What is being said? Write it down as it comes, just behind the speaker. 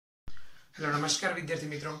Hello नमस्कार विद्यार्थी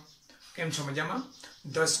मित्रों, केम छो मजामां?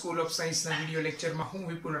 ध स्कूल ऑफ साइंस ना विडियो लेक्चर में हूँ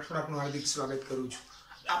विपुल आपનું हार्दिक स्वागत करूँ છું।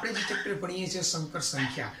 આપણે જે ચેપ્ટર ભણીએ છીએ સંકર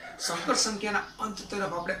સંખ્યાના અંત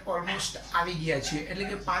તરફ આપણે ઓલમોસ્ટ આવી ગયા છીએ, એટલે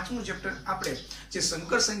કે પાંચમું ચેપ્ટર આપણે જે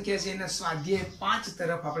સંકર સંખ્યા છે એના સ્વાધ્યાય 5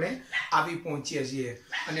 તરફ આપણે આવી પહોંચ્યા છીએ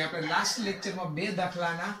અને આપણે લાસ્ટ લેક્ચરમાં બે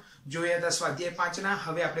દાખલાના જોયા હતા સ્વાધ્યાય 5 ના।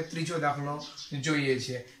 હવે આપણે ત્રીજો દાખલો જોઈએ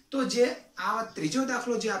છે। तो जे आ त्रीजो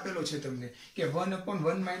दाखलो जे आपेलो छे तमने के 1/1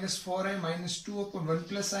 - 4i - 2/1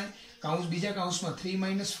 + i काउंस बीजा काउंसमां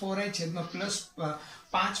 3 - 4i छेदमां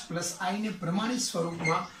 +5 + i ने प्रमाणित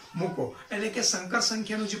स्वरूपमां मूको। એટલે કે સંકર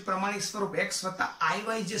સંખ્યાનું જે પ્રમાણિત સ્વરૂપ x +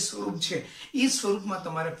 iy જે સ્વરૂપ છે એ સ્વરૂપમાં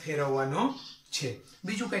તમારે ફેરવવાનો છે,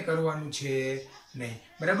 બીજું કઈ કરવાનું છે नहीं,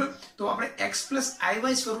 बराबर। तो આપણે x +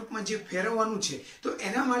 iy સ્વરૂપમાં જે ફેરવવાનું છે તો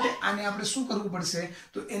એના માટે આને આપણે શું કરવું પડશે,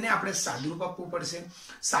 તો એને આપણે સાદરૂપ આપવું પડશે।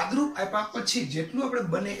 સાદરૂપ આપ્યા પછી જેટલું આપણે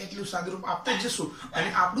બને એટલું સાદરૂપ આપતા જશું અને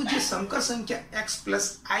આપણું જે સંકર સંખ્યા x +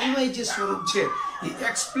 iy જે સ્વરૂપ છે એ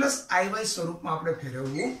x + iy સ્વરૂપમાં આપણે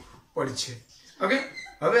ફેરવવું પડશે। ઓકે,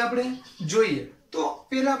 હવે આપણે જોઈએ તો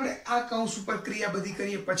પહેલા આપણે આ કૌંસ ઉપર ક્રિયા બધી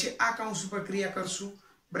કરીએ, પછી આ કૌંસ ઉપર ક્રિયા કરશું,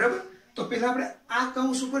 બરાબર। તો પહેલા આપણે આ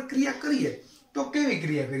કૌંસ ઉપર ક્રિયા કરીએ तो केवी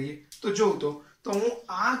क्रिया करिए तो जो तो हूँ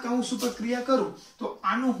आ कौंस पर क्रिया करूं तो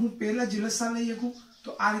आनो हूँ पहला ज लसा लई सकूं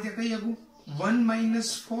तो आ रीते कही सकूं 1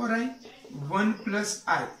 - 4i 1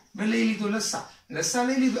 + i मैं लई लीधो लसा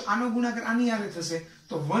लई लीधो, आनो गुणाकार आनी हारे थशे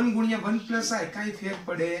तो 1 × 1 + i काई फेर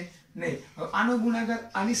पड़े नहीं। હવે આનો ગુણાકાર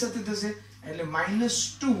આની સાથે થશે એટલે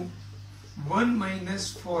 -2 1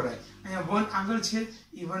 - 4i। અહીંયા 1 આગળ છે,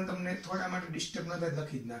 ઈ 1 તમને થોડા માટે ડિસ્ટર્બ ન થાય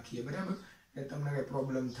લખી જ નાખીએ, બરાબર, એટલે તમને કઈ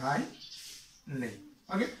પ્રોબ્લેમ થાય नहीं।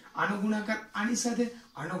 ओके, आनो गुणाकार आनी साथे,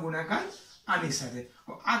 आनो गुणाकार आनी साथे।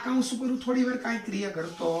 आ कौंस पर थोड़ी वार काई क्रिया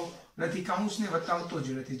करतो નથી, કૌંસને બતાવતો જ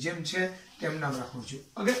નથી, જેમ છે તેમ નામ રાખું છું।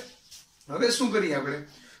 ઓકે, હવે શું કરીએ આપણે,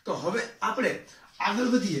 તો હવે આપણે આગળ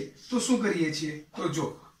વધીએ તો શું કરીએ છીએ, તો જો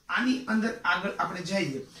આની અંદર આગળ આપણે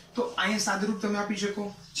જઈએ તો અહીંયા સાદરૂપ તમે આપી શકો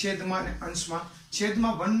છેદમાં અને અંશમાં।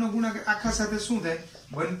 છેદમાં 1 નો ગુણાકાર આખા સાથે શું થાય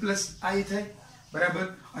 1 + i થાય, बराबर,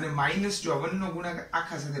 અને माइनस जो 1 નો ગુણાકાર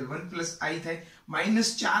આખા સાથે 1 + i થાય,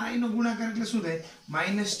 -4i નો ગુણાકાર એટલે શું થાય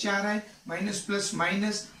 -4i -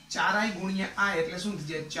 માઈનસ 4i × i એટલે શું થઈ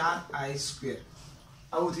જાય 4i²,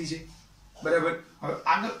 આવું થઈ જાય, બરાબર। હવે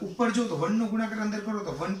આગળ ઉપર જો તો 1 નો ગુણાકાર અંદર કરો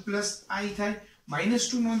તો 1 + i થાય,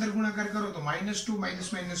 -2 નો અંદર ગુણાકાર કરો તો -2 +-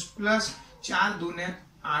 4 × 2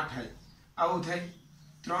 = 8i, આવું થાય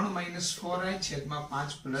 3 - 4i છેદમાં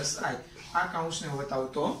 5 + i। આ કૌંસને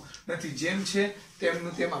બતાવતો નથી, જેમ છે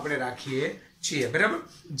તેમનું તેમ આપણે રાખીએ છીએ, બરાબર,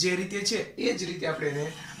 જે રીતે છે એ જ રીતે આપણે એને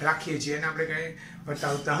રાખીએ છીએ, એને આપણે કઈ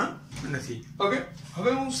બતાવતા નથી। ઓકે,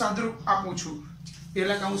 હવે હું સાદરૂપ આપું છું,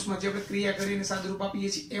 પહેલા કૌંસમાં જે આપણે ક્રિયા કરીને સાદરૂપ આપીએ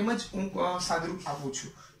છીએ એમ જ હું સાદરૂપ આપું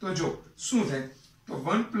છું। તો જો શું થાય તો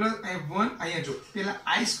 1 + 1 અહીંયા જો પહેલા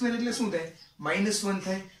i² એટલે શું થાય -1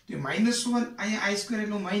 થાય, તો -1 અહીંયા i² એટલે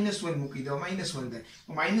 -1 મૂકી દો, -1 થાય,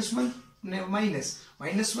 -1 ને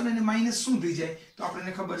 -1 અને માઈનસ શું થઈ જાય તો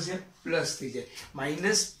આપણને ખબર છે પ્લસ થઈ જાય, -i²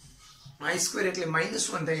 એટલે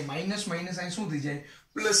 -1 થાય, માઈનસ અહીં શું થઈ જાય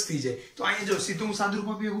પ્લસ થઈ જાય। તો અહીંયા જો સીધું હું સાદરૂપ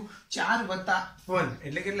આપી શકું 4 + 1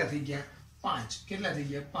 એટલે કેટલા થઈ ગયા 5, કેટલા થઈ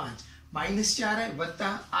ગયા 5, -4i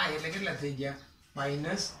 + i એટલે કેટલા થઈ ગયા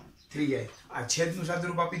 -3i। આ છેદનું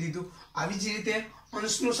સાદરૂપ આપી દીધું। આવી જ રીતે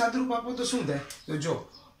અંશનું સાદરૂપ આપો તો શું થાય, તો જો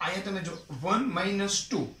અહીંયા તમે જો 1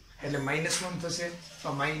 - 2 એટલે -1 થશે તો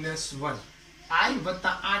 -1 i +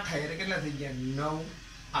 8i એટલે કેટલા થઈ ગયા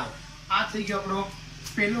 9i। આ થઈ ગયો આપણો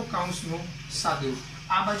પહેલો કૌંસનું સાદરૂપ।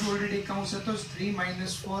 આ બાજુ ઓલરેડી કૌંસ હતો 3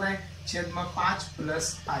 - 4i છેદમાં 5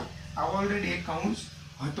 + i, આ ઓલરેડી એક કૌંસ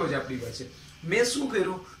હતો જ આપણી પાસે। મેં શું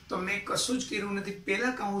કર્યું તો મેં કશું જ કર્યું નથી,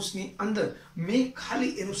 પહેલા કૌંસની અંદર મેં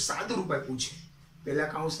ખાલી એનું સાદરૂપ આપ્યું છે। પહેલા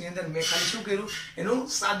કૌંસની અંદર મેં ખાલી શું કર્યું એનું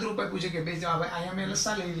સાદરૂપ આપ્યું છે કે બે જવાબ અહીંયા મેં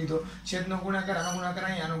લસા લઈ લીધો, છેદનો ગુણાકાર આનો ગુણાકાર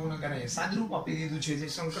અહીંયા, આનો ગુણાકાર અહીંયા, સાદરૂપ આપી દીધું છે। જે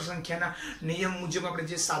સંકર સંખ્યાના નિયમ મુજબ આપણે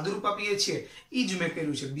જે સાદરૂપ આપીએ છીએ એ જ મેં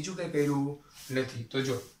કર્યું છે, બીજું કંઈ કર્યું નથી। તો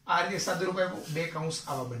જો આ રીતે સાદરૂપ આપ્યું, બે કૌંસ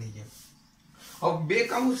આવા બની ગયા। હવે બે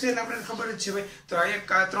કૌંસ છે એટલે આપણને ખબર જ છે ભાઈ, તો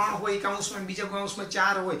અહીંયા 3 હોય કૌંસમાં, બીજા કૌંસમાં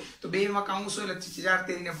 4 હોય તો બેમાં કૌંસ હોય એટલે 4 ×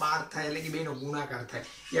 3 = 12 થાય, એટલે કે બેનો ગુણાકાર થાય,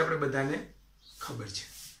 એ આપણે બધાને ખબર છે।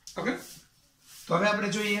 ઓકે, તો હવે આપણે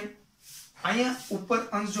જોઈએ અહીંયા ઉપર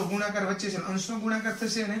અંશ જો ગુણાકાર વચ્ચે છે, અંશનો ગુણાકાર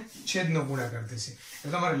થશે અને છેદનો ગુણાકાર થશે।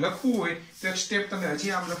 એટલે તમારે લખવું હોય તો એક સ્ટેપ તમે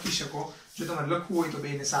હજી આમ લખી શકો, જો તમારે લખવું હોય તો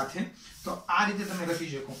બેને સાથે તો આ રીતે તમે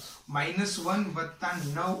લખી શકો -1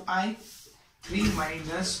 + 9i 3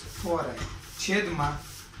 - 4i છેદમાં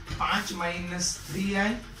 5 -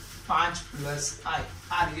 3i 5 + i,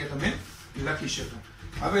 આ રીતે તમે લખી શકો।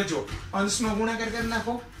 હવે જો અંશનો ગુણાકાર કરી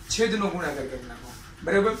નાખો, છેદનો ગુણાકાર કરી નાખો,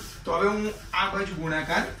 બરાબર। તો હવે હું આ બાજુ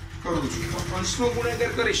ગુણાકાર કરું છું. તો અંશનો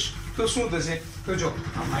ગુણાકાર કરીશ તો શું થશે? તો જો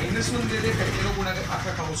આ -1 જે દેખાય એનો ગુણાકાર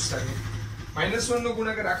આખા કૌંસ સાથે, -1 નો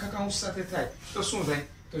ગુણાકાર આખા કૌંસ સાથે થાય તો શું થાય?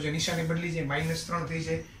 તો જે નિશાની બદલી જાય, -3 થઈ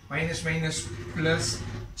જાય, માઇનસ માઇનસ પ્લસ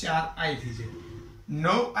 4i થઈ જાય.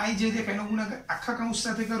 9i જે દેખાય એનો ગુણાકાર આખા કૌંસ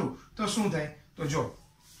સાથે કરું તો શું થાય? તો જો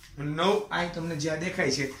 9i તમને જ્યાં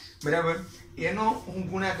દેખાય છે બરાબર, એનો હું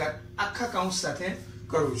ગુણાકાર આખા કૌંસ સાથે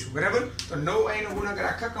કરું છું બરાબર. તો 9i નો ગુણાકાર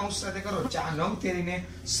આખા કૌંસ સાથે કરો, 9 તેરીને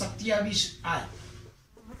 27i.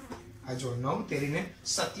 આ જો 9 તેરીને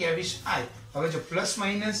 27i. હવે જો પ્લસ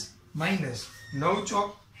માઇનસ માઇનસ 9 ચોક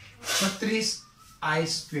 36i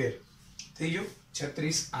સ્ક્વેર થઈ ગયું,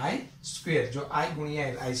 36i સ્ક્વેર. જો i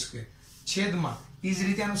ગુણ્યા i સ્ક્વેર છેદમાં એ જ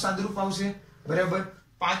રીતે આનું સાદુરૂપ આવશે બરાબર.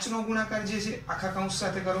 5 નો ગુણાકાર જે છે આખા કૌંસ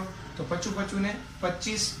સાથે કરો તો 55 ને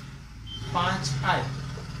 25 5i.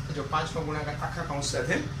 જો 5 નો ગુણાકાર આખા કૌંસ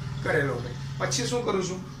સાથે કરેલો હોય પછી શું કરું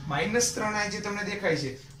છું? -3i જે તમને દેખાય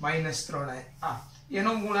છે, -3i આ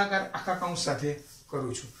એનો ગુણાકાર આખા કૌંસ સાથે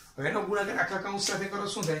કરું છું. હવે એનો ગુણાકાર આખા કૌંસ સાથે કરો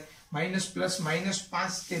શું થાય? Minus plus minus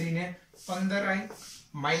 5 તેરીને 15i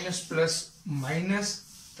minus plus minus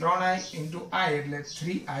 3i into i એટલે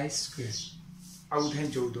 3i સ્ક્વેર. આવું થાય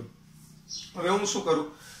 14. હવે હું શું કરું?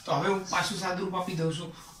 તો હવે હું પાછું સાદુરૂપ આપી દઉં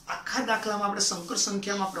છું. આખા દાખલામાં આપણે સંકર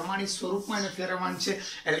સંખ્યામાં પ્રમાણિત સ્વરૂપમાં એને ફેરવવાનું છે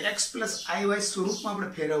એટલે x + iy સ્વરૂપમાં આપણે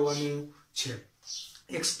ફેરવવાનું છે.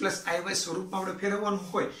 x + iy સ્વરૂપમાં આપણે ફેરવવાનું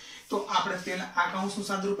હોય તો આપણે પહેલા આ કૌંસનું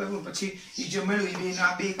સાદુરૂપ આપ્યું, પછી એ જે મળ્યું એ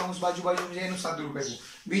આ બે કૌંસ બાજુ બાજુ છે એનું સાદુરૂપ આપ્યું,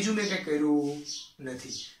 બીજું મેં કંઈ કર્યું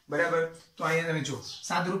નથી બરાબર. તો અહીંયા તમે જો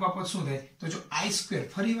સાદુરૂપ આપો શું થાય? તો જો i સ્ક્વેર,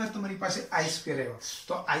 ફરી વાર તમારી પાસે i સ્ક્વેર આવ્યો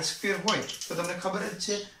તો i સ્ક્વેર હોય તો તમને ખબર જ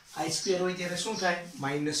છે i સ્ક્વેર હોય ત્યારે શું થાય?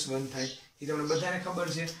 -1 થાય. એ તમને બધાને ખબર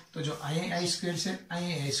છે. તો જો અહીંયા i સ્ક્વેર છે,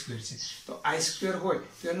 અહીંયા i સ્ક્વેર છે, તો i સ્ક્વેર હોય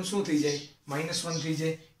તો એનું શું થઈ જાય? -1 થઈ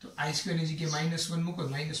જાય. તો i સ્ક્વેર ની જગ્યાએ -1 મૂકો,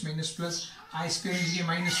 minus minus plus, i square ની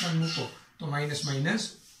જગ્યાએ -1 મૂકો તો માઇનસ માઇનસ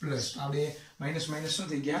પ્લસ. આ બે માઇનસ માઇનસ શું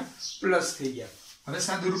થઈ ગયા? પ્લસ થઈ ગયા. હવે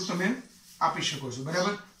સાદુરૂપ તમે આપી શકો છો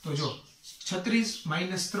બરાબર. તો જો 36 -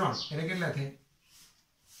 3 એટલે કેટલા થાય?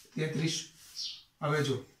 33. હવે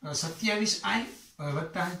જો 27i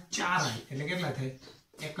વત્તા 4i એટલે કેટલા થાય?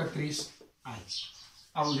 31i.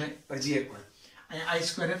 આવું જાય. હજી એક વાર અહીંયા i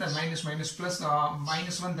સ્ક્વેર હતા, માઇનસ માઇનસ પ્લસ,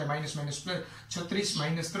 -1 થાય, માઇનસ માઇનસ પ્લસ, 36 -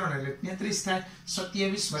 3 એટલે 33 થાય,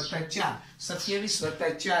 27 + 4, 27 +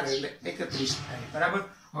 4 એટલે 31 થાય બરાબર.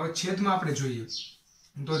 હવે છેદમાં આપણે જોઈએ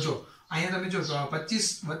તો જો અહીંયા તમે જો 25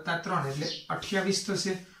 + 3 એટલે 28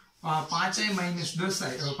 થશે, 5i -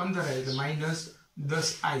 10i 15i એટલે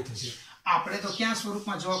 -10i થશે. આપણે તો ક્યાં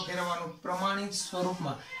સ્વરૂપમાં જવાબ ફેરવવાનો? પ્રમાણિત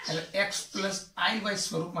સ્વરૂપમાં એટલે x + iy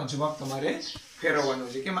સ્વરૂપમાં જવાબ તમારે ફેરવવાનો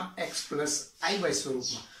છે. કેમાં? x + iy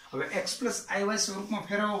સ્વરૂપમાં. હવે x + iy સ્વરૂપમાં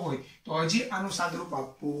ફેરવવો હોય તો હજી આનું સાદુરૂપ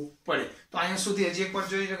આપવું પડે. તો અહીંયા સુધી હજી એકવાર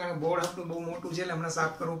જોઈ લો, કારણ કે બોર્ડ આપણું બહુ મોટું છે એટલે હમણાં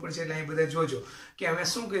સાફ કરવું પડશે. એટલે અહીં બધા જોજો કે અમે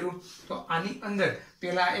શું કર્યું. તો આની અંદર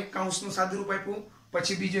પેલા એક કૌંસનું સાદુરૂપ આપ્યું,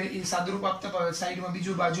 પછી બીજો એ સાદુરૂપ આપતા સાઈડમાં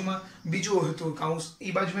બીજું બાજુમાં બીજું હતું કૌંસ, એ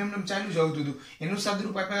બાજુમાં એમને ચાલુ જ આવતું હતું. એનું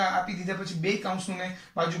સાદુરૂપ આપી દીધા પછી બે કૌંસનું મેં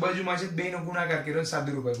બાજુમાં છે બેનો ગુણાકાર કર્યો,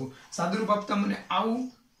 સાદુરૂપ આપ્યું. સાદુરૂપ આપતા મને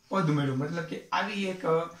આવું પદ મળ્યું, મતલબ કે આવી એક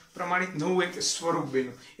પ્રમાણિત નવું એક સ્વરૂપ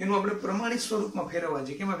બન્યું. એનું આપણે પ્રમાણિત સ્વરૂપમાં ફેરવવાનું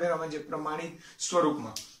છે. કેમાં ફેરવવાનું છે? પ્રમાણિત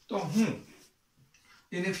સ્વરૂપમાં. તો હું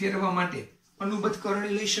એને ફેરવવા માટે અનુબદ્ધ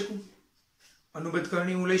કરણી લઈ શકું. અનુબદ્ધ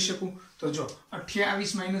કરણી હું લઈ શકું. તો જો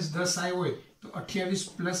 28 - 10i હોય તો 28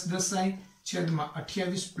 + 10i છેદમાં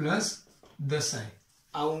 28 + 10i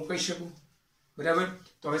આવું હું કહી શકું બરાબર.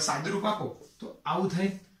 તો હવે સાદુરૂપ આપો તો આવું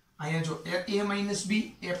થાય. અહીંયા જો a - b a + b,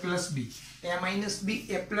 a - b a +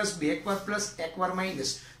 b, એકવાર પ્લસ એકવાર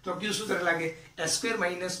માઇનસ, તો કયું સૂત્ર લાગે? a²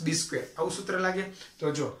 - b². આવું સૂત્ર લાગે. તો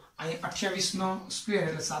જો અહીંયા 28 નો સ્ક્વેર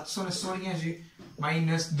એટલે 784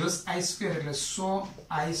 -10i² એટલે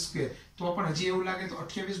 100i². તો પણ હજી એવું લાગે તો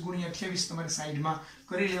 28 × 28 તમારે સાઈડમાં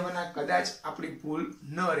કરી લેવાના. કદાચ આપણી ભૂલ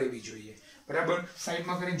ન રહેવી જોઈએ બરાબર.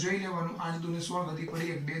 સાઈડમાં કરીને જોઈ લેવાનું. 8 × 2 = 16 વધી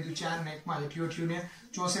પડી 1 2 × 4 ને 1 માં 88 ને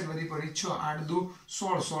 64 વધી પડી 6, 8 × 2 =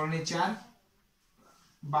 16, 16 ને 4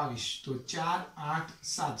 22, તો 4 8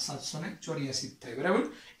 7 784 થાય બરાબર.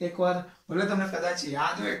 એકવાર ભલે તમને કદાચ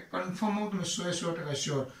યાદ હોય, કન્ફર્મ હો તમે 100%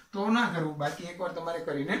 શ્યોર તો ના કરવું, બાકી એકવાર તમારે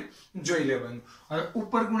કરીને જોઈ લેવાનું. હવે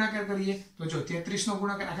ઉપર ગુણાકાર કરીએ તો જો 33 નો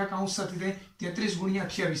ગુણાકાર આખા કૌંસ સાથે થાય, 33 ×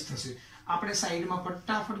 28 થશે. આપણે સાઈડમાં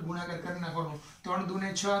ફટાફટ ગુણાકાર કરી નાખવાનો. 3 × 2 =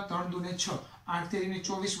 6, 3 × 2 = 6, 8 × 3 =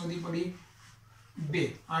 24 વધી પડી 2,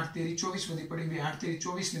 8 × 3 = 24 વધી પડી 2, 8 × 3 =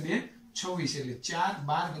 24 ને 2 26 એટલે 4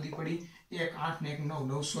 12 વધી પડી 1, 8 ને 1 9,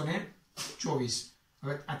 924.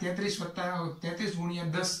 હવે આ 33 + 33 ×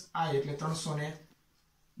 10i એટલે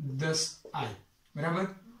 310i બરાબર.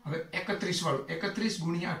 હવે 31 વાળું 31 ×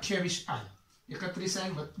 28i, 31i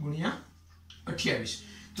 × 28.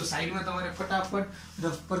 તો સાઈડમાં તમારે ફટાફટ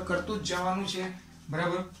રફ પર કરતું જ જવાનું છે,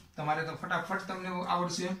 બરાબર. તમારે તો ફટાફટ તમને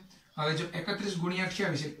આવડશે. હવે જો 31 ગુણ્યા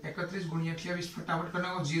 28 છે, 31 ગુણ્યા 28 ફટાફટ કરી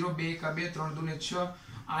નાખો. 0 2 1 2 3 2 6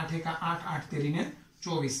 8 1 8 8 તેરી ને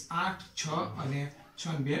 24 8 6 અને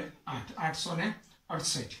 6 2 8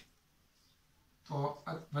 868. તો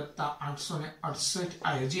વત્તા 868.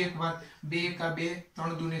 આ હજી એક વાર 2 1 2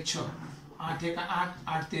 3 2 ને 6 8 1 8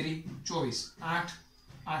 8 તેરી 24 8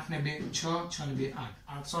 8 ને 2 6 6 ને 2 8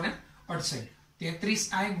 868.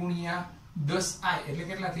 33i ગુણ્યા 10i એટલે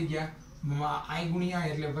કેટલા થઈ ગયા? i ગુણ્યા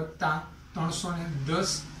એટલે વત્તા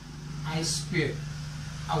 310 i સ્ક્વેર.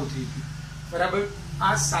 આવું થઈ ગયું, બરાબર.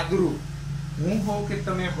 આ સાદુરૂપ હું હોઉં કે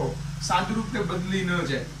તમે હો, સાદુરૂપ તે બદલી ન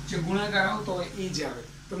જાય. જે ગુણાકાર આવતો હોય એ જ આવે.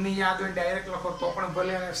 તમને યાદ હોય ડાયરેક્ટ લખો તો પણ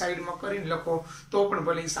ભલે, અને સાઈડમાં કરીને લખો તો પણ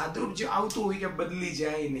ભલે. સાદુરૂપ જે આવતું હોય કે બદલી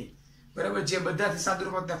જાય નહીં, બરાબર. જે બધાથી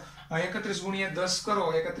સાદુરૂપ આવતા 31 ગુણ્યા 10 કરો,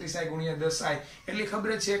 31i ગુણ્યા 10i એટલે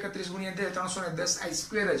ખબર જ છે 31 ગુણ્યા 10 310i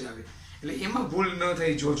સ્ક્વેર જ આવે. એટલે એમાં ભૂલ ન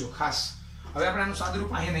થઈ જોજો ખાસ. હવે આપણે આનું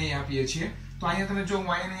સાદુરૂપ અહીંયા નહીં આપીએ છીએ, તો અહીંયા તમે જો હું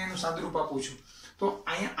અહીંયા એનું સાદુરૂપ આપું છું, તો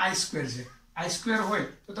અહીંયા i સ્ક્વેર છે. i સ્ક્વેર હોય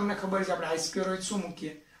તો તમને ખબર છે આપણે i સ્ક્વેર હોય શું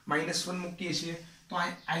મૂકીએ? -1 મૂકીએ છીએ. તો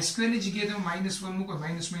i સ્ક્વેર ની જગ્યાએ તમે -1 મૂકો,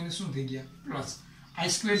 માઇનસ માઇનસ શું થઈ ગયા? પ્લસ. i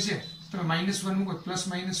સ્ક્વેર છે તમે -1 મૂકો, પ્લસ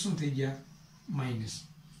માઇનસ શું થઈ ગયા? માઇનસ.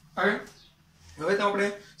 હવે તો આપણે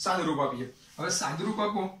સાદુરૂપ આપીએ. હવે સાદુરૂપ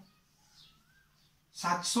આપો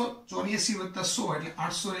 784 + 100 એટલે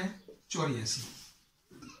 884.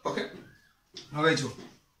 ઓકે. હવે જો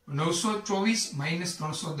 924 -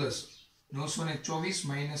 310, 924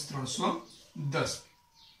 - 310,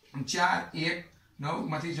 4 1 9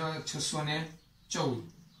 માંથી જો 614,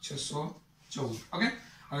 614. ઓકે.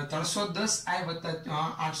 હવે 310i +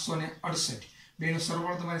 868 બેનો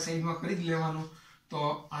સરવાળો તમારે સાઈડમાં કરી જ લેવાનો. તો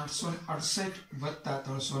 868 +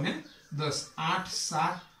 310 8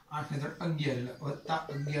 7 8 ને 11 વત્તા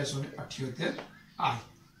 1178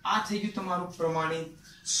 આ થઈ ગયું તમારું પ્રમાણિત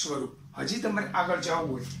સ્વરૂપ. હજી તમારે આગળ જવું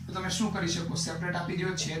હોય તો તમે શું કરી શકો? સેપરેટ આપી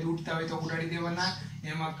દો. છેદ ઉડતા હોય તો ઉડાડી દેવાના,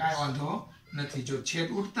 એમાં કાંઈ વાંધો નથી. જો છેદ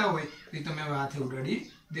ઉડતા હોય તો તમે હવે હાથે ઉડાડી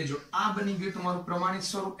દેજો. આ બની ગયું તમારું પ્રમાણિત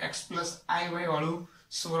સ્વરૂપ. x + iy વાળું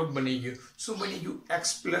સ્વરૂપ બની ગયું. શું બની ગયું? x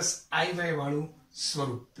 + iy વાળું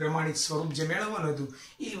સ્વરૂપ, પ્રમાણિત સ્વરૂપ જે મેળવવાનું હતું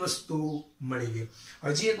એ વસ્તુ મળી ગઈ.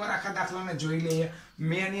 હજી એકવાર આખા દાખલાને જોઈ લઈએ.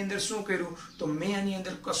 મેં આની અંદર શું કર્યું? તો મેં આની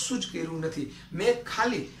અંદર કશું જ કર્યું નથી. મેં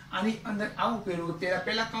ખાલી આની અંદર આવું કર્યું કે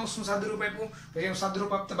પહેલા કૌંસનું સાદુરૂપ આપ્યું, પછી એનું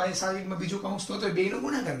સાદુરૂપ આપતા બાય સાદુરૂપમાં બીજો કૌંસ તો બેનો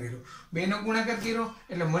ગુણાકાર કર્યો. બેનો ગુણાકાર કર્યો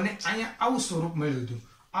એટલે મને અહીંયા આવું સ્વરૂપ મળ્યું હતું.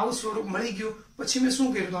 આવું સ્વરૂપ મળી ગયું. પછી મેં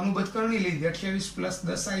શું કર્યું? તો અનુબદ્ધ કરણી લીધી. 28 +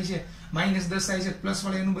 10i છે, -10i છે, પ્લસ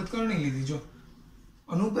વાળી અનુબદ્ધ કરણી લીધી. જો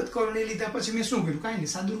અનુબદ્ધ કરણી લીધા પછી મેં શું કર્યું? કાંઈ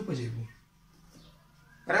નહીં, સાદુરૂપ જ આપ્યું,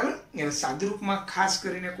 બરાબર. એટલે સાદુરૂપમાં ખાસ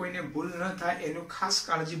કરીને કોઈને ભૂલ ન થાય એનું ખાસ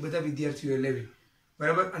કાળજી બધા વિદ્યાર્થીઓએ લેવી,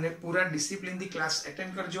 બરાબર. અને પૂરા ડિસિપ્લિનથી ક્લાસ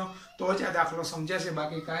એટેન્ડ કરજો તો જ આ દાખલો સમજાશે.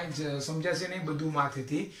 બાકી કાંઈ જ સમજાશે નહીં, બધું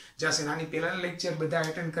માથેથી જશે. નાની પહેલાના લેક્ચર બધા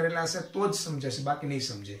એટેન્ડ કરેલા હશે તો જ સમજાશે, બાકી નહીં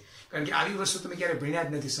સમજે. કારણ કે આવી વસ્તુ તમે ક્યારે ભણ્યા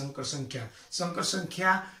જ નથી. સંકર સંખ્યા, સંકર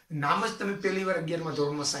સંખ્યા નામ જ તમે પહેલી વાર 11મા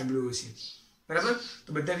ધોરણમાં સાંભળ્યું હશે, બરાબર. તો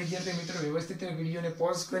બધા વિદ્યાર્થી મિત્રો વ્યવસ્થિત વિડીયોને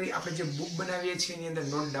પોઝ કરી આપણે જે બુક બનાવીએ છીએ એની અંદર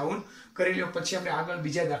નોટ ડાઉન કરી લો. પછી આપણે આગળ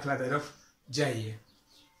બીજા દાખલા તરફ જઈએ.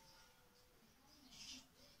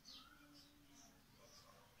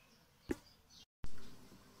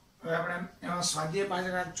 હવે આપણે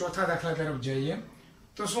સ્વાધ્યાય 5 ચોથા દાખલા તરફ જઈએ.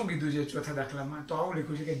 તો શું કીધું છે ચોથા દાખલામાં? તો આવું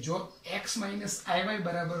લખ્યું છે કે જો x - iy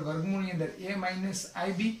બરાબર વર્ગમૂળની અંદર a -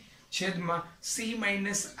 ib છેદમાં c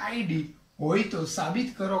 - id હોય તો સાબિત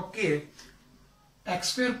કરો કે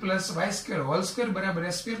x² + y² હોલ સ્ક્વેર બરાબર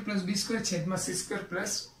a² + b² છેદમાં c²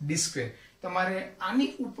 + d². તમારે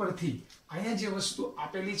આની ઉપરથી અહીંયા જે વસ્તુ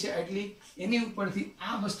આપેલી છે એટલી એની ઉપરથી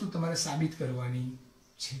આ વસ્તુ તમારે સાબિત કરવાની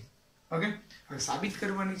છે. ઓકે. હવે સાબિત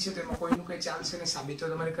કરવાની છે તો એમાં કોઈનું કંઈ ચાલશે ને, સાબિત તો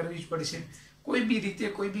તમારે કરવી જ પડશે. કોઈ બી રીતે,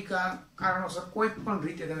 કોઈ બી કારણોસર, કોઈ પણ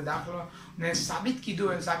રીતે તમે દાખલો ને સાબિત કીધું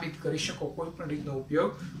હોય સાબિત કરી શકો કોઈ પણ રીતનો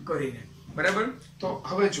ઉપયોગ કરીને, બરાબર. તો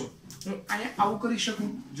હવે જો હું અહીંયા આવું કરી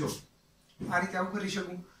શકું, જો આ રીતે આવું કરી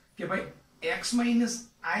શકું કે ભાઈ x -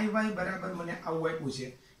 iy બરાબર મને આવું આપ્યું છે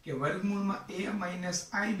કે વર્ગમૂળમાં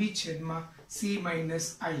a - ib છેદમાં c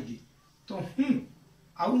 - id. તો હું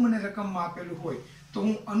આવું મને રકમમાં આપેલું હોય તો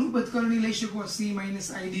હું અનુબદ્ધ કરણી લઈ શકું. c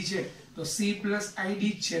 - id છે તો c + id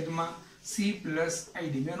છેદમાં c +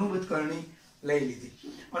 id. મેં અનુબદ્ધ કરણી લઈ લીધી.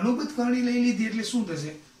 અનુબદ્ધ કરણી લઈ લીધી એટલે શું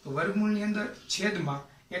થશે? તો વર્ગમૂળની અંદર છેદમાં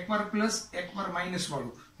એકવાર પ્લસ એકવાર માઇનસ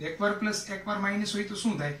વાળું. એકવાર પ્લસ એકવાર માઇનસ હોય તો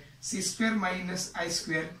શું થાય? c² -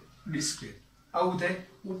 i² d². આવું થાય.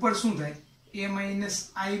 ઉપર શું થાય? a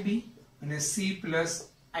 - ib અને c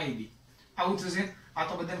 + id. આવું થશે. આ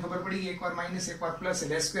તો બધાને ખબર પડી ગઈ. એકવાર માઇનસ એકવાર પ્લસ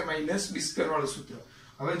એટલે a² - b² વાળું સૂત્ર.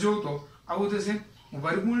 હવે જો તો આવું થશે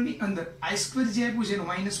વર્ગમૂળની અંદર i સ્ક્વેર જે આપ્યું છે એનું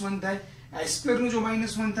 -1 થાય i સ્ક્વેર નું જો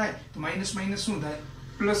 -1 થાય તો માઇનસ માઇનસ શું થાય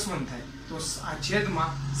 +1 થાય તો આ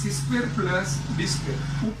છેદમાં c square plus d square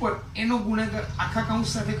ઉપર એનો ગુણાકાર આખા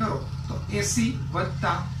કૌંસ સાથે કરો તો ac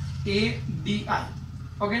વત્તા adi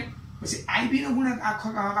ઓકે પછી ib નો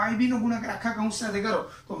ગુણાકાર આખા કૌંસ સાથે કરો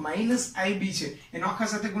તો -ib છે એનો આખા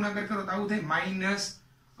સાથે ગુણાકાર કરો તો આવું થાય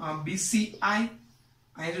 -bci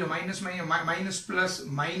અહીંયા જો minus plus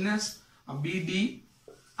minus bdi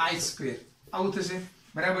square આવું થશે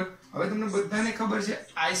બરાબર હવે તમને બધાને ખબર છે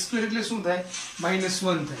i સ્ક્વેર એટલે શું થાય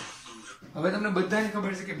 -1 થાય હવે તમને બધાને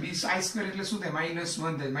ખબર છે કે b i સ્ક્વેર એટલે શું થાય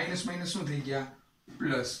 -1 થાય માઇનસ માઇનસ શું થઈ ગયા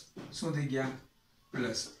પ્લસ શું થઈ ગયા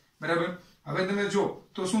પ્લસ બરાબર હવે તમે જો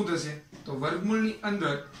તો શું થશે તો વર્ગમૂળની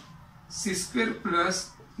અંદર c square plus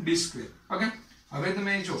d square okay હવે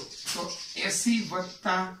તમે જો તો ac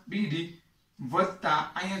વત્તા bd વત્તા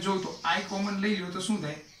અહીંયા જો તો i કોમન લઈ લો તો શું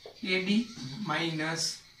થાય ad માઇનસ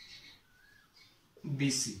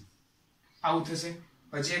bc આવું થશે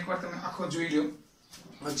હજી એકવાર તમે આખો જોઈ લો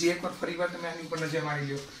હજી એકવાર ફરીવાર તમે આની ઉપર નજર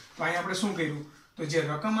મારી લો તો અહીંયા આપણે શું કર્યું તો જે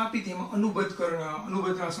રકમ આપી હતી એમાં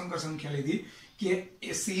અનુબદ્ધ સંકર સંખ્યા લીધી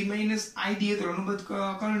કે c id તો અનુબદ્ધ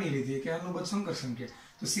કરણી લીધી કે અનુબદ્ધ સંકર સંખ્યા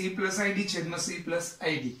તો c id છેદમાં c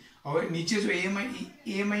id હવે નીચે જો a b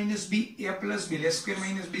a b a square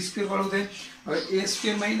b square વાળું થાય હવે a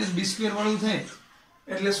સ્ક્વેર b સ્ક્વેર વાળું થાય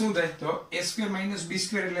એટલે શું થાય તો a સ્ક્વેર b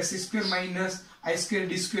સ્ક્વેર એટલે c square i square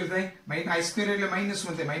d square થાય i સ્ક્વેર એટલે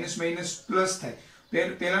 -1 થાય માઇનસ માઇનસ પ્લસ થાય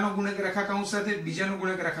પહેલાનો ગુણાકાર આખા કૌંસ સાથે બીજાનો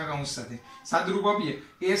ગુણાકાર આખા કૌંસ સાથે સાદુરૂપ આપીએ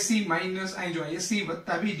ac માઇનસ અહીં જો ac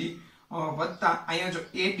વત્તા bd વત્તા અહીંયા જો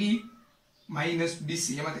ad bc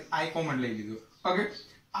એમાંથી i કોમન લઈ લીધો ઓકે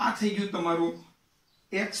આ થઈ ગયું તમારું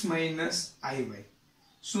x iy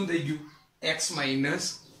શું થઈ ગયું x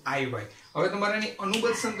iy હવે તમારે આની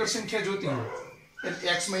અનુબદ્ધ સંકર સંખ્યા જોતી હોય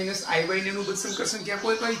x iy ની અનુબદ્ધ સંકર સંખ્યા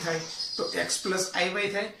કોઈ કઈ થાય તો x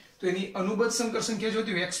iy થાય તો એની અનુબદ્ધ સંકર સંખ્યા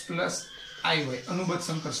જોતી હોય x iy અનુબદ્ધ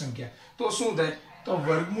સંકર સંખ્યા તો શું થાય તો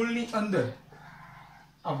વર્ગમૂળની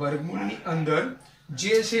અંદર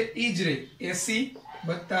જે છે ઈ જ રે ac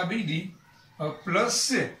વત્તા bd પ્લસ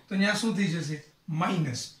છે તો ત્યાં શું થઈ જશે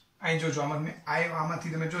માઈનસ અહીં જોજો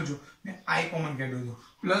આમાંથી તમે જોજો મેં i કોમન કાઢ્યો હતો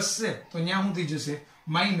પ્લસ છે તો ત્યાં શું થઈ જશે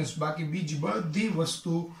માઈનસ બાકી બીજી બધી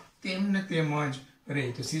વસ્તુ તેમને તેમ જ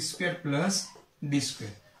રહે તો c square plus d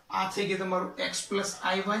square આ થઈ ગયું તમારું x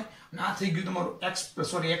iy અને આ થઈ ગયું તમારું x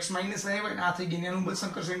iy અને આ થઈ ગઈ અનુબદ્ધ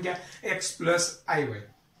સંકર સંખ્યા x iy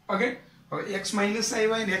ઓકે હવે x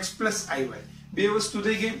iy અને x iy બે વસ્તુ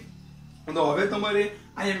થઈ ગઈ તો હવે તમારે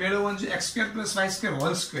અહીંયા મેળવવાનું છે x square plus y square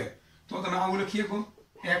whole square તો તમે આવું લખી શકો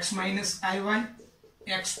x iy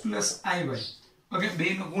x iy okay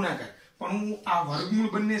બેનો ગુણાકાર પણ હું આ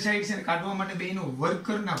વર્ગમૂળ બંને સાઈડ છે ને કાઢવા માટે બેનો વર્ગ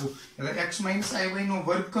કરી નાખું એટલે x iy નો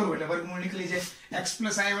વર્ગ કરું એટલે વર્ગમૂળ નીકળી જાય x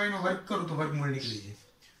iy નો વર્ગ કરું તો વર્ગમૂળ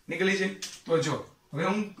નીકળી જાય તો જો હવે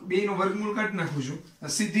હું બેનો વર્ગમૂળ કાઢી નાખું છું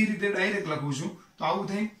સીધી રીતે ડાયરેક્ટ લખું છું તો આવું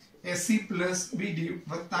થાય ac bd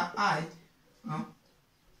વત્તા i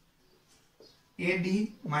ad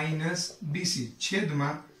bc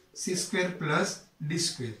છેદમાં c square plus d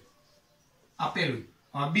square આપેલું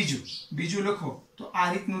બીજું લખો તો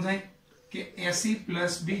આ રીતનું થાય કે ac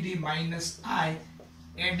bd i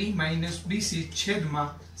ad bc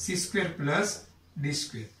છેદમાં c square plus d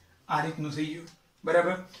square આ રીતનું થઈ ગયું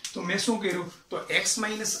બરાબર તો મેં શું કર્યું તો x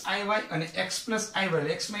iy અને x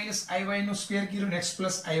iy x iy નો સ્ક્વેર કર્યો અને x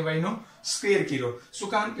iy નો સ્ક્વેર કર્યો શું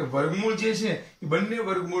કારણ કે વર્ગમૂળ જે છે એ બંને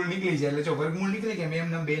વર્ગમૂળ નીકળી જાય એટલે જો વર્ગમૂળ નીકળી ગયા મેં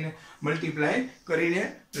એમના બેને મલ્ટીપ્લાય કરીને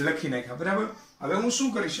લખી નાખ્યા બરાબર હવે હું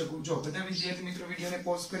શું કરી શકું જો બધા વિદ્યાર્થી મિત્રો વિડિયોને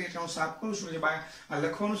પોઝ કરી એટલે હું સાફ કરું છું એટલે આ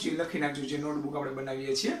લખવાનું છે લખી નાખજો જે નોટબુક આપણે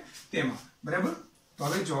બનાવીએ છીએ તેમાં બરાબર તો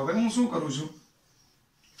હવે જો હવે હું શું કરું છું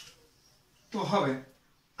તો હવે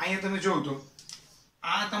અહીંયા તમે જોવો તો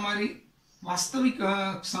આ તમારી વાસ્તવિક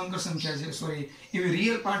સંકર સંખ્યા છે સોરી એવી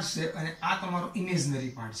રિયલ પાર્ટ છે અને આ તમારો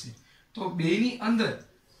ઇમેજનરી પાર્ટ છે તો બેની અંદર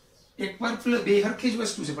એકવાર પ્લસ બે હરખી જ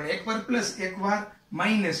વસ્તુ છે પણ એકવાર પ્લસ એકવાર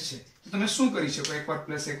માઈનસ છે તો તમે શું કરી શકો એકવાર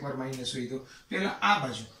પ્લસ એકવાર માઈનસ હોય તો પહેલા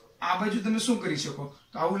આ બાજુ તમે શું કરી શકો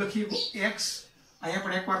તો આવું લખી શકો x અહીંયા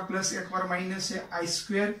પણ એકવાર પ્લસ એકવાર માઈનસ છે i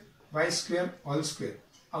square y square whole square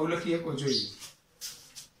આવું લખી શકો જોઈએ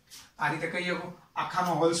આ રીતે કહી શકો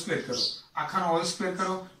આખાનો હોલ સ્ક્વેર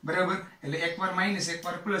કરો બરાબર એટલે એકવાર માઈનસ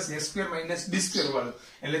એકવાર plus a square minus d square વાળો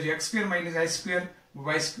એટલે જો x square minus i square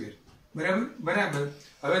y square બરાબર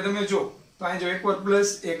હવે તમે જો તો અહીં જો એકવાર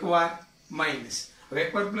પ્લસ એકવાર માઈનસ હવે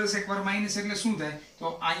એકવાર પ્લસ એકવાર માઈનસ એટલે શું થાય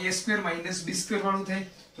તો આ a square minus b square વાળું થાય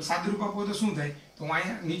તો સાદુરૂપ આપો તો શું થાય તો હું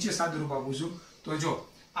અહીંયા નીચે સાદુરૂપ આપું છું તો જો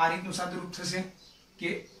આ રીતનું સાદુરૂપ થશે કે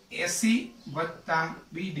ac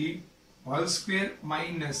 + bd whole square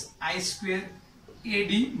minus i square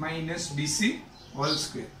eddy minus BC whole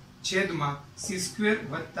square છેદમાં સી સ્ક્વેર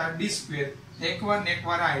વત્તા ડી સ્ક્વેર એકવાર ને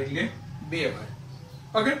એકવાર આ એટલે 2 વાર.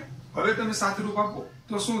 ઓકે, હવે તમે સાદુરૂપ આપો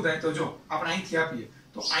તો શું થાય? તો જો આપણે અહીંથી આપીએ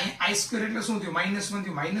તો અહીં આઈ સ્ક્વેર એટલે શું થયું? -1 થયું.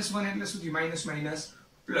 -1 એટલે શું થયું? Minus minus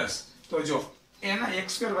plus. તો જો એના x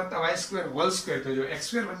સ્ક્વેર વત્તા y સ્ક્વેર હોલ સ્ક્વેર, તો જો x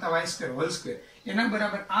સ્ક્વેર વત્તા y સ્ક્વેર હોલ સ્ક્વેર એના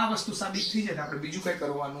બરાબર આ વસ્તુ સાબિત થઈ જાય. આપણે બીજું કઈ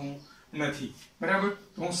કરવાનું નથી. બરાબર,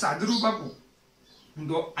 તો હું સાદુરૂપ આપું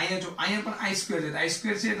તો અહીંયા જો અહીંયા પણ i સ્ક્વેર છે, i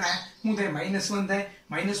સ્ક્વેર છે એટલે શું થાય? -1 થાય.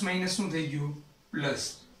 માઇનસ માઇનસ શું થઈ ગયું? પ્લસ.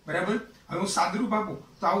 બરાબર, હવે હું સાદુરૂપ આપું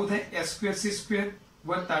તો આવું થાય s સ્ક્વેર c સ્ક્વેર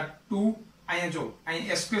વત્તા 2 અહીંયા જો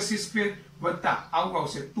અહીંયા s સ્ક્વેર c સ્ક્વેર વત્તા આવું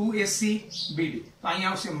આવશે 2ac bd, તો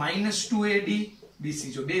અહીંયા આવશે -2ad bc.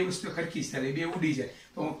 જો બે વસ્તુ ખરખી થાય બે ઉડી જાય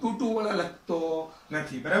તો હું 2 2 વાળા લખતો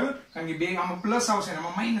નથી. બરાબર, કારણ કે બે આમાં પ્લસ આવશે અને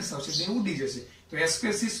આમાં માઇનસ આવશે, બે ઉડી જશે. તો s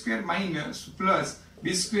square c square minus plus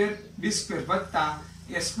b square d square વત્તા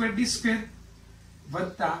a સ્ક્વેર d સ્ક્વેર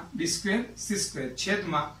વત્તા b સ્ક્વેર c સ્ક્વેર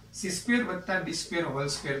છેદમાં c સ્ક્વેર વત્તા d સ્ક્વેર હોલ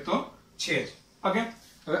સ્ક્વેર તો છે જ. ઓકે,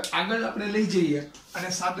 હવે આગળ આપણે લઈ જઈએ અને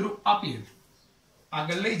સાદુરૂપ આપીએ.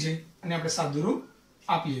 આગળ લઈ જઈએ અને આપણે સાદુરૂપ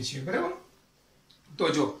આપીએ છીએ. બરાબર,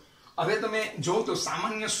 તો જો હવે તમે જો તો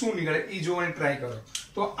સામાન્ય શું નીકળે એ જોવાની ટ્રાય કરો.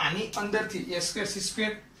 તો આની અંદરથી a square c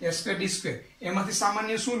square a square d square એમાંથી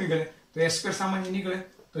સામાન્ય શું નીકળે? તો a સ્ક્વેર સામાન્ય નીકળે.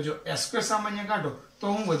 તો જો a સ્ક્વેર સામાન્ય કાઢો તો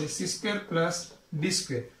શું વધે? c square plus d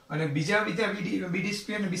square, અને બીજા bd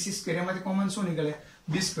સ્ક્વેર અને bc સ્ક્વેર એમાંથી કોમન શું નીકળે?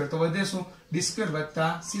 d square. તો વધે શું? d સ્ક્વેર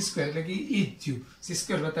વત્તા c સ્ક્વેર, એટલે કે ઈ જ થયું. c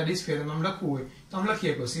સ્ક્વેર વત્તા d સ્ક્વેર આમ લખવું હોય તો આમ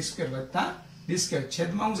લખીએ કે c સ્ક્વેર વત્તા d સ્ક્વેર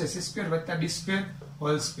છેદમાં શું છે? c સ્ક્વેર વત્તા d સ્ક્વેર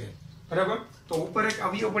હોલ સ્ક્વેર. બરાબર, તો ઉપર એક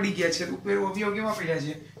અવયવ પડી ગયા છે. ઉપર અવયવ કેવા પડ્યા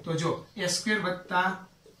છે? તો જો a સ્ક્વેર વત્તા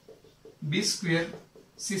b સ્ક્વેર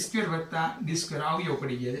c સ્ક્વેર વત્તા d સ્ક્વેર અવયવ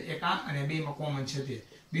પડી ગયા છે. એક આ અને બે માં કોમન છે તે.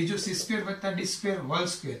 બીજું c સ્ક્વેર વત્તા d સ્ક્વેર હોલ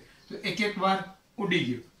સ્ક્વેર, તો એક એક વાર ઉડી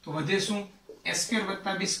ગયું તો વધે શું? a સ્ક્વેર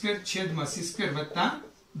વત્તા b સ્ક્વેર છેદમાં c સ્ક્વેર વત્તા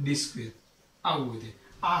d સ્ક્વેર આવું વધે.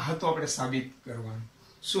 આ હતું આપણે સાબિત કરવાનું.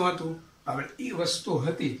 શું હતું? આપણે એ વસ્તુ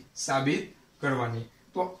હતી સાબિત કરવાની.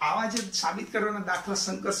 તો આવા જે સાબિત કરવાના દાખલા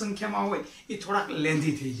સંકર સંખ્યામાં હોય એ થોડાક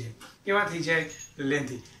લેન્ધી થઈ જાય. કેવા થઈ જાય?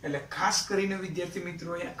 લેન્ધી. એટલે ખાસ કરીને વિદ્યાર્થી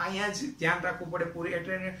મિત્રોએ અહીંયા જ ધ્યાન રાખવું પડે.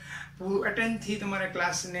 પૂરું અટેન્ડથી તમારે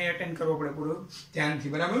ક્લાસને અટેન્ડ કરવો પડે પૂરું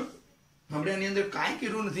ધ્યાનથી. બરાબર, આપણે એની અંદર કાંઈ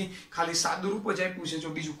કર્યું નથી, ખાલી સાદુરૂપ જ આપ્યું છે. જો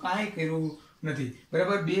બીજું કાંઈ કર્યું નથી.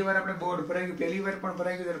 બરાબર, 2 વાર આપણે બોર્ડ ભરાઈ ગયું, પહેલી વાર પણ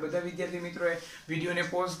ભરાઈ ગયું. ત્યારે બધા વિદ્યાર્થી મિત્રોએ વિડીયોને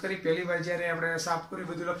પોઝ કરી પહેલી વાર જ્યારે આપણે સાફ કરી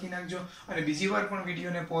બધું લખી નાખજો, અને બીજી વાર પણ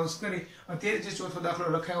વિડીયોને પોઝ કરી અત્યારે જે ચોથો દાખલો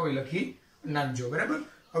લખાયો હોય લખી નાખજો. બરાબર,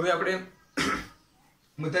 હવે આપણે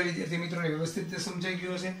બધા વિદ્યાર્થી મિત્રોને વ્યવસ્થિત રીતે સમજાઈ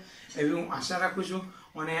ગયું હશે એવી હું આશા રાખું છું.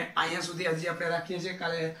 અને અહીંયા સુધી આજે આપણે રાખીએ છીએ.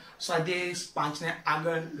 કાલે સ્વાધ્યાય 5 ને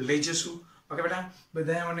આગળ લઈ જશું. ઓકે બેટા,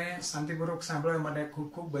 બધાએ મને શાંતિપૂર્વક સાંભળવા માટે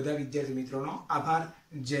ખૂબ ખૂબ બધા વિદ્યાર્થી મિત્રોનો આભાર.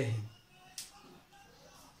 જય હિન્દ.